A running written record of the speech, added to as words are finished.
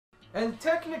And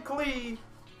technically,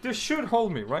 this should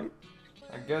hold me, right?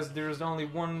 I guess there's only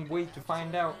one way to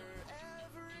find out.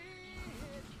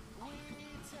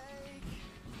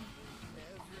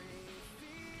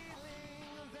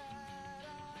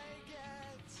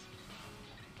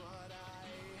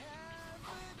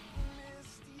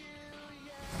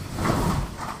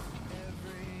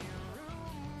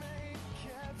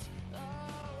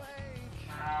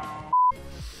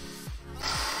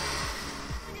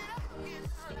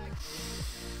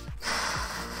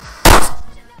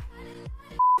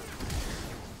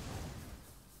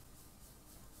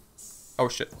 Oh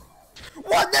shit.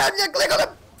 What? Click on the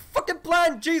fucking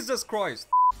plan! Jesus Christ!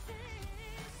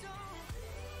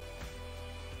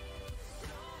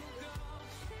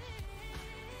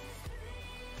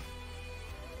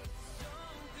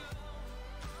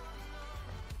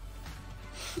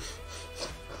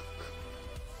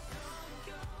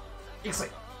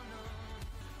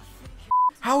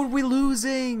 How are we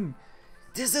losing?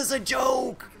 This is a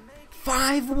joke!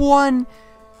 5-1!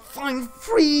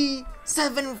 5-3!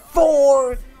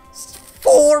 7-4!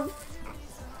 4!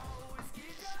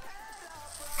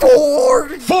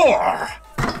 4!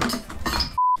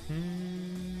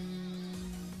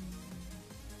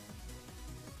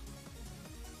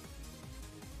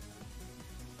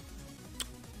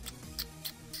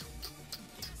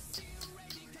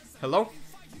 Hello?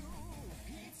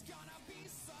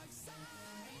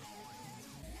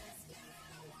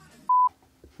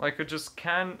 Like, I just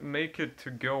can't make it to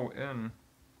go in.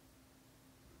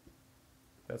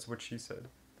 That's what she said.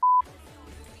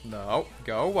 No,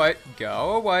 go away,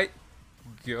 go away,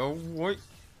 go away,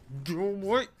 go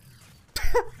away.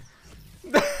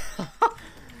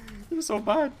 You're so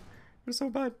bad. You're so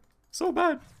bad. So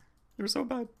bad. You're so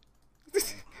bad. You're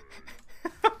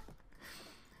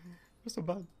so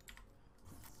bad.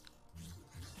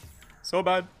 So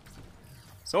bad.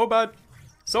 So bad.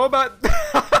 So bad.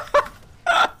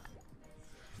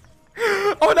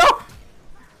 Oh no!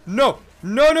 No!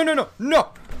 No, no, no, no, no!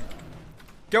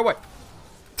 Go away.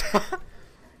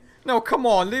 No, come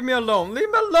on, leave me alone. Leave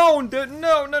me alone, dude.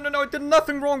 No, no, no, no. I did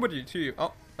nothing wrong with you. To you.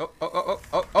 Oh, oh, oh, oh,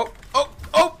 oh, oh, oh,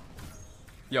 oh.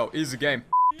 Yo, easy game.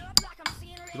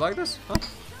 You like this? Huh?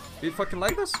 You fucking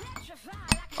like this?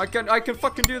 I can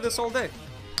fucking do this all day.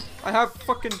 I have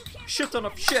fucking shit ton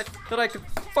of shit that I can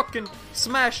fucking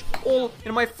smash all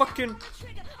in my fucking.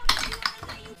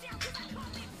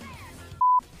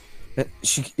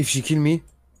 If she kill me.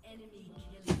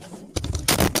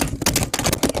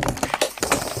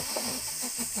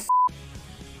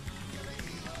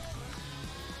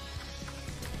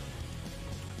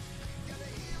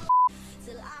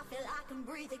 Till I feel I can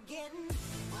breathe again.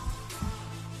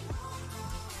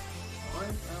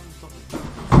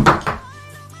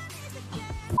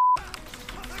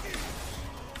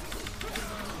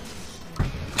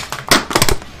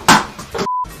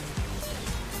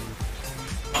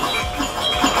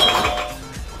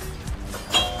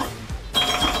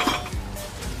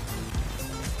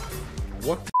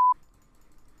 What?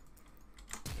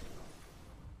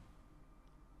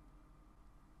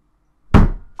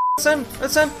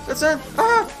 It's in!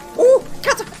 Ah! Ooh!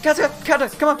 Kata!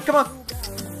 Come on, come on!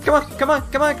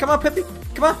 Come on, Peppy!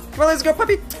 Come on, let's go,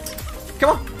 Peppy!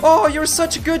 Come on! Oh, you're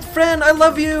such a good friend! I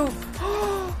love you!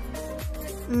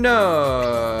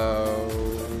 No!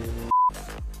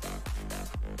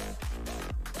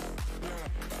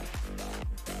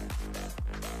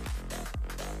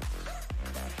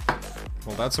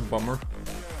 Well, that's a bummer.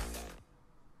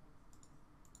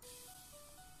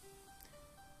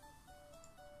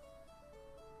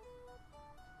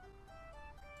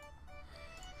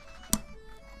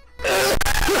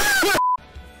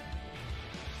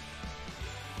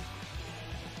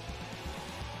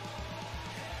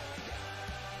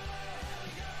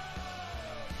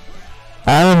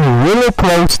 I'm really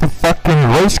close to fucking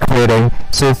race quitting,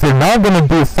 so if you're not gonna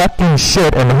do fucking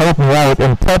shit and help me out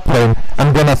in top lane,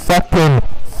 I'm gonna fucking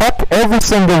fuck every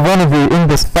single one of you in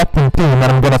this fucking team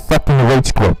and I'm gonna fucking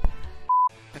rage quit.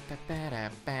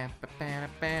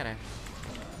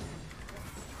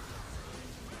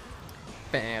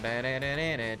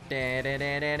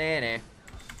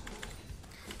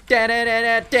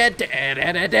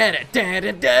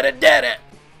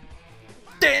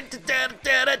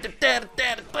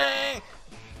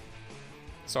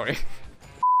 Sorry.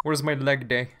 Where's my leg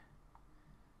day?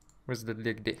 Where's the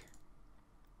leg day?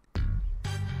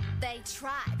 They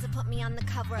tried to put me on the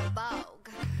cover of Vogue.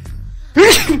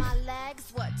 My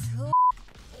legs were too.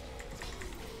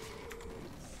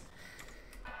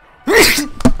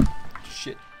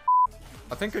 Shit.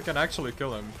 I think I can actually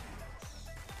kill him.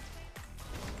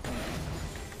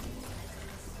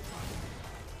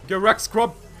 Get wrecked,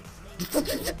 scrub!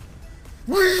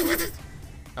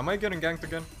 Am I getting ganked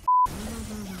again?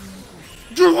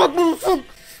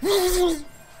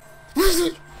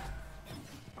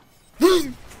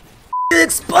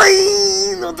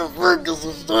 Explain what the fuck is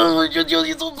this story?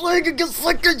 You're playing against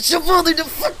fucking Shivani, the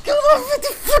fucking what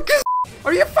the fuck is.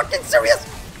 Are you fucking serious?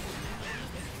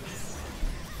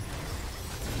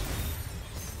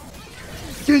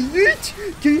 Can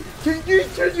you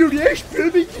tell your ex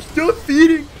baby to stop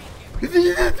feeding?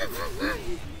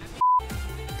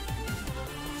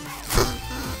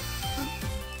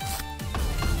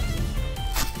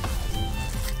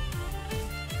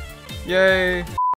 Yay!